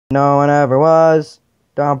No one ever was.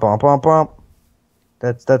 Dum bum bum bum.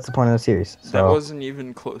 That's the point of the series. So, that wasn't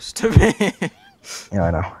even close to me. yeah,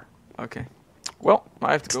 I know. Okay. Well,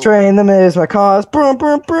 I have to go. Train them is my cause. Boom,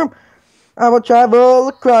 boom, boom. I will travel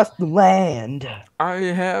across the land. I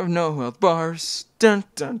have no health bars. Dun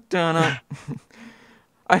dun dun. Dun.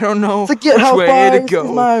 I don't know To get which health way to bars go.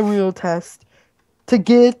 is my real test. To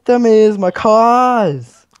get them is my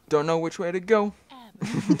cause. Don't know which way to go.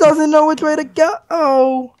 He doesn't know which way to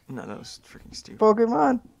go. No, that was freaking stupid.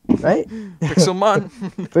 Pokemon, right? PixelMon.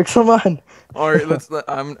 PixelMon. All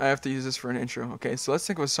right, I have to use this for an intro. Okay, so let's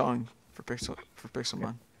think of a song for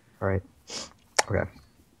PixelMon. All right. Okay.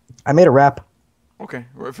 I made a rap. Okay,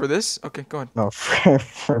 for this. Okay, go ahead. No,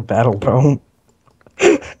 for Battle Bone.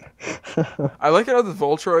 I like it how the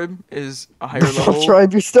Voltroid is a higher level.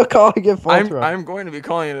 Voltroid, you're still calling it Voltroid. I'm going to be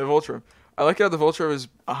calling it a Voltroid. I like how the Voltroid is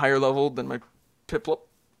a higher level than my Piplup.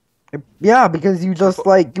 Yeah, because you just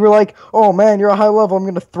you were like, oh man, you're a high level. I'm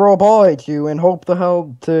gonna throw a ball at you and hope the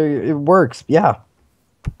hell it works. Yeah.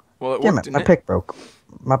 Well, it Damn worked. it, my pick broke.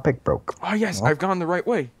 My pick broke. Oh yes, well. I've gone the right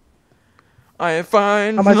way. I have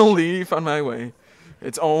finally found my way.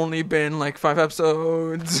 It's only been like 5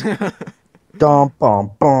 episodes. Dum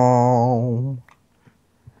bum bum.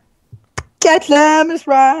 Catch them is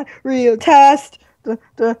right, real test.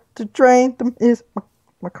 To train them is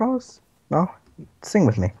my cause. No, sing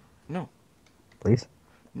with me. No. Please.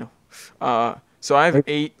 No. So I have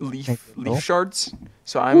 8 leaf shards.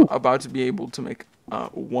 So I'm about to be able to make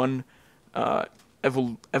one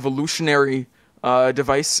evolutionary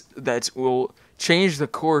device that will change the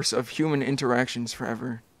course of human interactions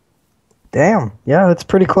forever. Damn. Yeah, that's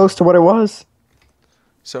pretty close to what it was.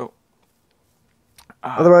 So.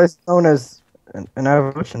 Otherwise known as an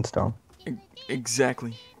evolution stone.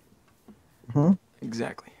 Exactly. Hmm.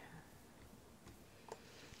 Exactly.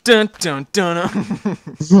 Dun dun dun.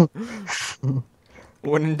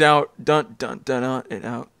 When in doubt, dun dun dun it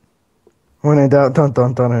out. When in doubt, dun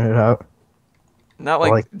it out. Not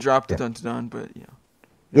like drop the dun dun, but yeah.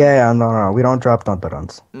 Yeah, no, we don't drop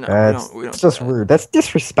dun-dun-duns. No, we don't. It's just rude. That's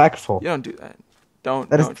disrespectful. You don't do that. Don't.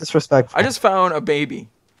 That is disrespectful. I just found a baby.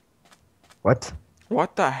 What?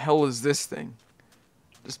 What the hell is this thing?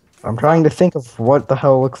 I'm trying to think of what the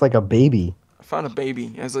hell looks like a baby. I found a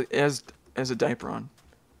baby as a diaper on.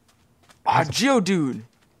 Ah, Geodude.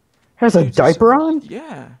 Has a diaper on?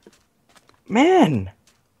 Yeah. Man.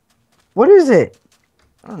 What is it?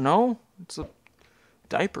 I don't know. It's a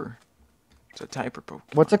diaper. It's a diaper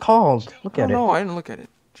Pokemon. What's it called? Look at it. No, I didn't look at it.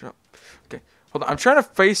 Okay. Hold on. I'm trying to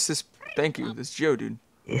face this. Thank you. This Geodude.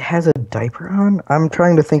 It has a diaper on? I'm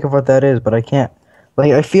trying to think of what that is, but I can't.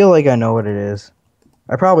 Like, I feel like I know what it is.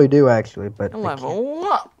 I probably do, actually, but Level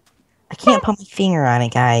up. I can't put my finger on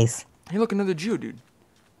it, guys. Hey, look, another Geodude.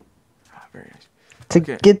 Ah, very nice. To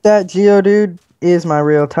get that Geodude is my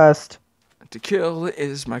real test. To kill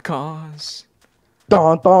is my cause.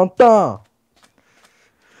 Dun dun dun.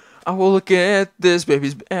 I will look at this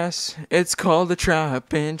baby's ass. It's called a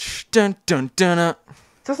trapinch. Dun dun dun.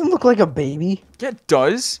 Doesn't look like a baby. Yeah, it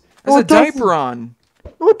does. It has a diaper on.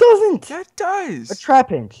 No, it doesn't. Yeah, it does. A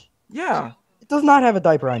trapinch. Yeah. It does not have a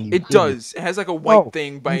diaper on you. It does. It has like a white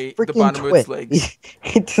thing by the bottom of its legs.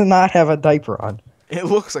 It does not have a diaper on. It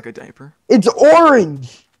looks like a diaper. It's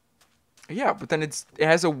orange. Yeah, but then it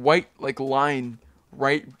has a white line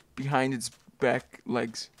right behind its back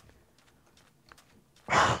legs.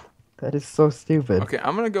 That is so stupid. Okay,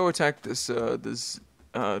 I'm gonna go attack this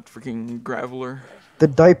freaking Graveler. The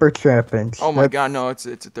diaper trapinch. Oh my god, no, it's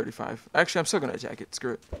a 35. Actually, I'm still gonna attack it.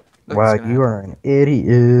 Screw it. Wow, you are an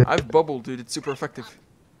idiot. I've bubbled, dude. It's super effective.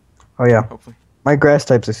 Oh yeah. Hopefully. My grass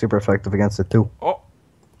types are super effective against it too. Oh.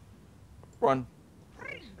 Run.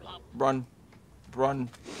 Run. Run.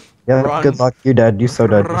 Yeah, Run. good luck. You're dead. You're so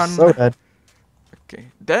dead. You're so dead. Okay.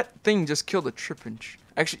 That thing just killed a Trapinch.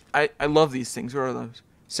 Actually, I love these things. What are those?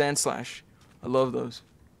 Sand Slash. I love those.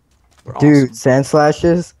 They're Dude, awesome. Sand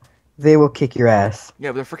Slashes, they will kick your ass.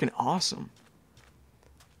 Yeah, but they're freaking awesome.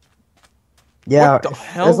 Yeah, what the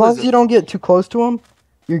hell as long as you don't get too close to them,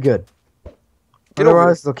 you're good.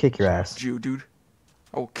 Otherwise, they'll kick your ass. Dude.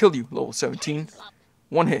 I will kill you, level 17.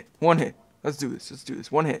 One hit. Let's do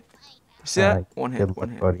this. One hit. You see that? One hit. One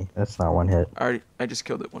hit. Buddy. That's not one hit. I just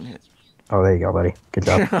killed it. One hit. Oh, there you go, buddy. Good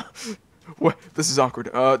job. What? This is awkward.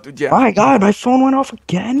 Dude, yeah. My God, my phone went off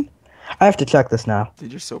again. I have to check this now.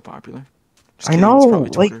 Dude, you're so popular. I know,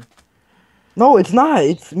 like, no, it's not.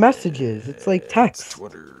 It's messages. It's like text. It's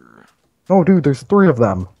Twitter. No, dude, there's 3 of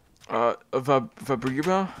them.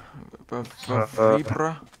 Vibra.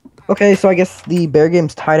 Okay, so I guess the Bear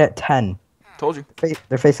game's tied at 10. Told you.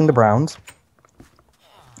 They're facing the Browns.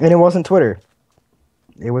 And it wasn't Twitter.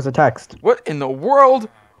 It was a text. What in the world?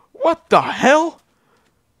 What the hell?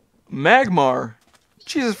 Magmar.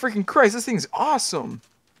 Jesus freaking Christ, this thing's awesome.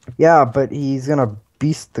 Yeah, but he's gonna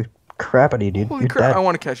beast the crap out of you, dude. Holy You're crap, dead. I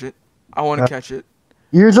want to catch it. I want to catch it.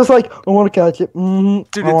 You're just like, I want to catch it.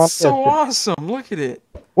 Dude, I it's so wanna catch it. awesome. Look at it.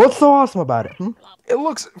 What's so awesome about it? It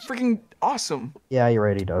looks freaking awesome. Yeah, you're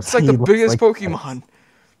right, he does. It's like He the looks biggest like- Pokemon.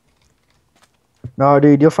 No,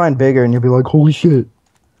 dude, you'll find bigger and you'll be like, holy shit.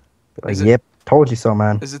 Like, Is it- yep, told you so,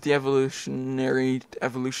 man. Is it the evolution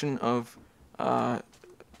of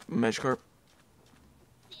Magikarp?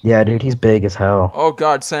 Yeah, dude, he's big as hell. Oh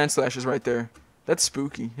god, Sandslash is right there. That's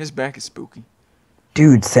spooky. His back is spooky.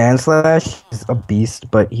 Dude, Sandslash is a beast,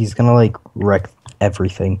 but he's gonna, like, wreck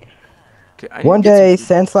everything. Okay, I need One to get day,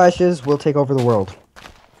 some Sandslashes will take over the world.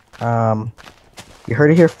 You heard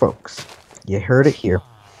it here, folks. You heard it here.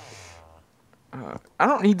 food. I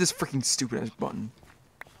don't need this freaking stupid ass button.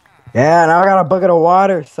 Yeah, now I got a bucket of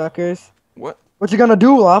water, suckers. What? What you gonna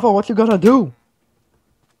do, Lava? What you gonna do?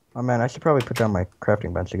 Oh, man, I should probably put down my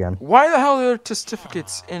crafting bench again. Why the hell are there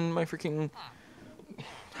certificates in my freaking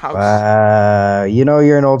house? You know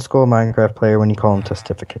you're an old school Minecraft player when you call them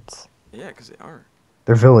testificates. Yeah, because they are.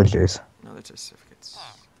 They're villagers. No, they're certificates.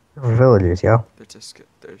 They're villagers, yo. They're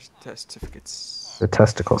testificates. They're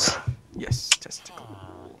testicles. Yes,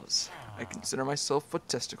 testicles. I consider myself a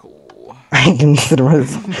testicle. I consider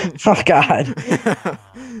myself. Oh, God.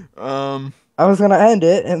 I was gonna end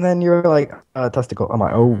it, and then you were like, testicle. I'm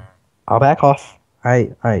like, oh, I'll back off.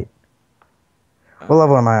 Alright. What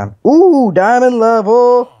level am I on? Ooh, diamond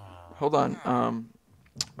level! Hold on.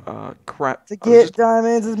 Crap. To get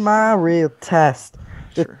diamonds is my real test.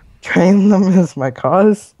 To Sure. train them is my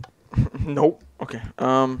cause. Nope. Okay.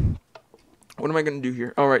 What am I gonna do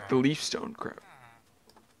here? All right, the leaf stone. Crap.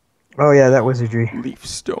 Oh, yeah, that wizardry. Leaf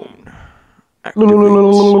stone. Activate.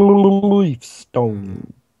 Leaf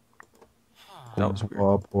stone. That was weird.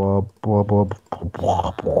 Wop, wop, wop, wop,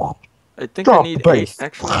 wop, wop. I think Drop I need the bass. 8.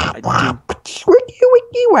 Actually, I do. Wiki,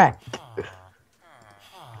 wiki, whack.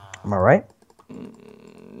 Am I right?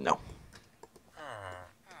 No.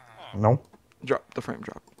 No. Drop the frame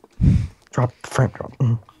drop. Drop the frame drop.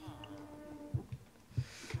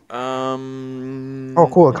 Oh, Oh,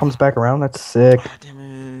 cool. It comes back around. That's sick. Damn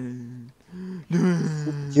it.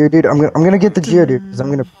 Geodude, I'm gonna get the Geodude because I'm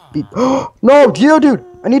gonna beat. No, Geodude!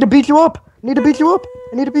 I need to beat you up. I need to beat you up.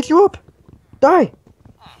 I need to beat you up. Die.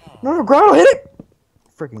 No, Grottle, hit it.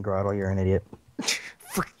 Freaking Grottle, you're an idiot.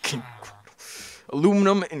 Freaking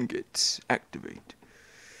aluminum ingots. Activate.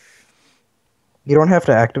 You don't have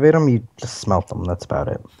to activate them. You just smelt them. That's about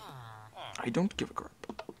it. I don't give a crap.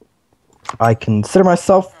 I consider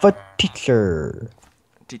myself a teacher.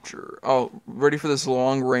 Teacher. Oh, ready for this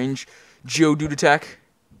long range Geodude attack?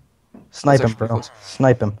 Snipe That's him, actually bro. close.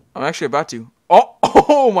 Snipe him. I'm actually about to.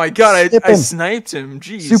 Oh my god, Snip I him. sniped him.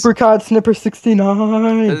 Jeez. Super Cod Snipper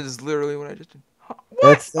 69. That is literally what I just did. Huh, what?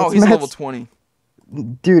 That's Oh, he's Matt's- level 20.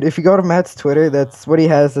 Dude, if you go to Matt's Twitter, that's what he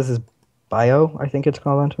has as his bio, I think it's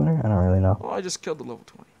called on Twitter. I don't really know. Well, I just killed the level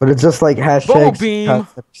 20. But it's just like Bubble beam.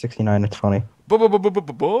 hashtag 69. It's funny. Bubble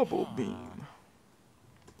beam.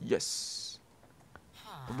 Yes.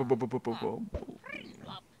 Bubble. Bubble,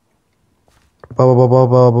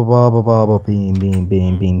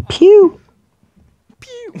 beam. Pew!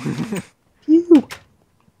 Pew. Pew!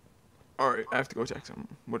 Alright, I have to go attack some.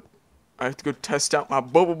 What? I have to go test out my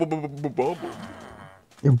bubble. Diglett.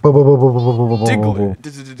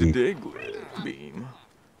 Diglett beam.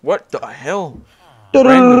 What the hell?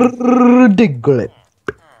 Diglett.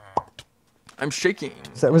 I'm shaking.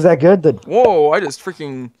 Was that good? Whoa, I just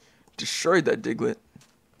freaking destroyed that Diglett.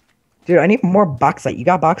 Dude, I need more bauxite. You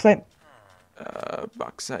got bauxite?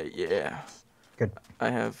 Bauxite, yeah. Good. I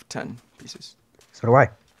have 10 pieces. So do I.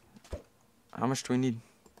 How much do we need?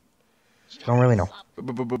 Don't really know.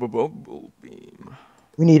 Bubble beam.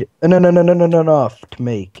 We need enough to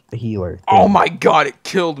make a healer. Oh my god, it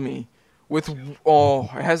killed me. It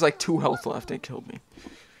has like 2 health left. It killed me.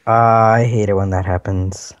 I hate it when that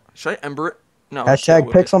happens. Should I ember it? No. Hashtag tail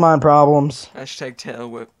whip it. PixelMon problems. Hashtag tail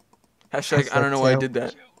whip. Hashtag I don't know why I did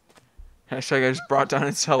that. Hashtag I just brought down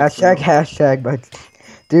its health. Hashtag, but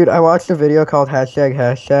dude, I watched a video called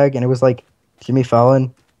hashtag, and it was like Jimmy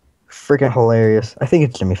Fallon. Freaking hilarious. I think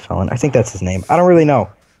it's Jimmy Fallon. I think that's his name. I don't really know.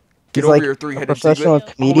 Get He's over like your a 3-headed professional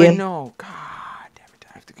Diglett. comedian. Oh, wait, no. God damn it.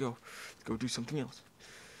 I have to go do something else.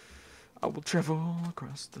 I will travel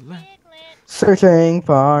across the land. Searching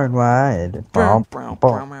far and wide. Brown.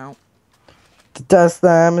 To test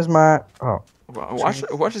them is my. Oh.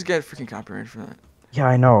 Watch us get freaking copyright for that. Yeah,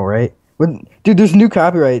 I know, right? Dude, there's a new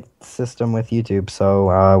copyright system with YouTube,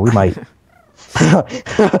 so we might.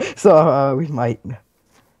 We might.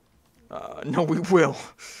 No, we will.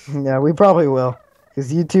 Yeah, we probably will.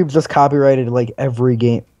 Because YouTube just copyrighted like every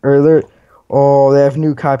game. Or they have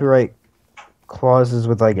new copyright clauses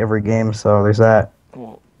with like every game, so there's that.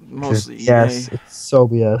 Well, Just mostly yes, EA. it's so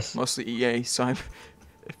BS. Mostly EA. So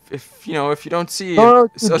if you know, if you don't see No, a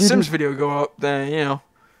dude, Sims video go up, then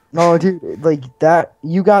no, dude, like that.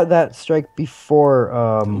 You got that strike before.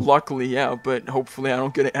 luckily, yeah. But hopefully, I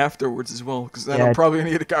don't get it afterwards as well, because then Yeah, I'm probably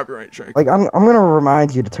gonna get a copyright strike. like I'm gonna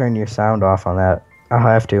remind you to turn your sound off on that. I'll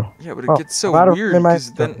have to. Yeah, but it Oh, gets so I'm out of weird room in my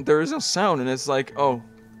because then there is no sound, and it's like, oh,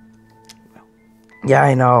 Yeah,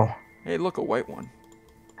 I know. hey, look, a white one.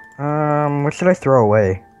 What should I throw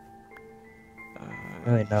away?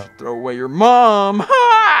 Really know. Throw away your mom.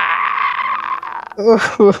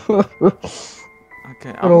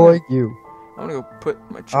 Okay, I don't like you. I'm gonna go put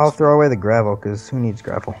my chest. I'll throw away the gravel, because who needs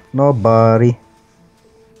gravel? Nobody.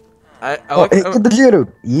 I Oh, like. hey, get the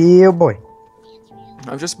Geodude. Yeah, boy.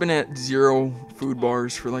 I've just been at 0 food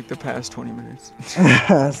bars for like the past 20 minutes.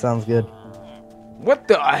 Sounds good. What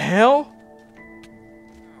the hell?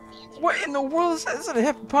 What in the world is that? Is that a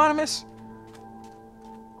hippopotamus?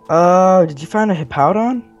 Did you find a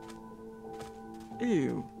Hippowdon?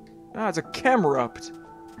 Ew. Ah, it's a Camerupt.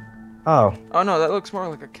 Oh, Oh no, that looks more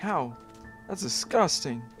like a cow. That's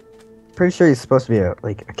disgusting. pretty sure he's supposed to be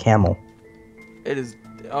like a camel. It is.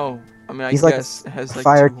 Oh, I mean, I He's like guess it has like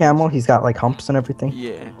Fire 2 camel. holes. He's got like humps and everything.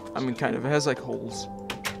 Yeah, I mean, kind of. It has like holes.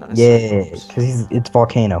 Not necessarily Yeah, holes. because it's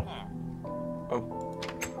volcano.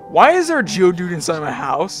 Why is there a Geodude inside my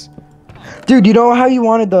house? Dude, you know how you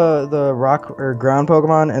wanted the rock or ground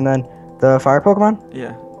Pokemon and then the fire Pokemon?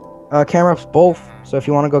 Yeah. Camerup's both. So if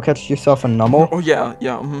you want to go catch yourself a Numel, Oh yeah,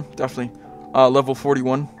 definitely. Level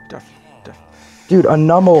 41, definitely. dude, a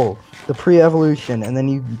Numel, the pre-evolution, and then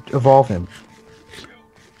you evolve him.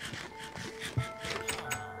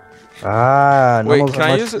 Ah, Wait, Numels can are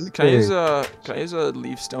I much use weaker. can I use a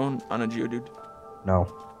leaf stone on a Geodude? No.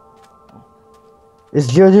 Is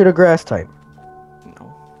Geodude a grass type?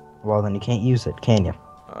 No. Well, then you can't use it, can you?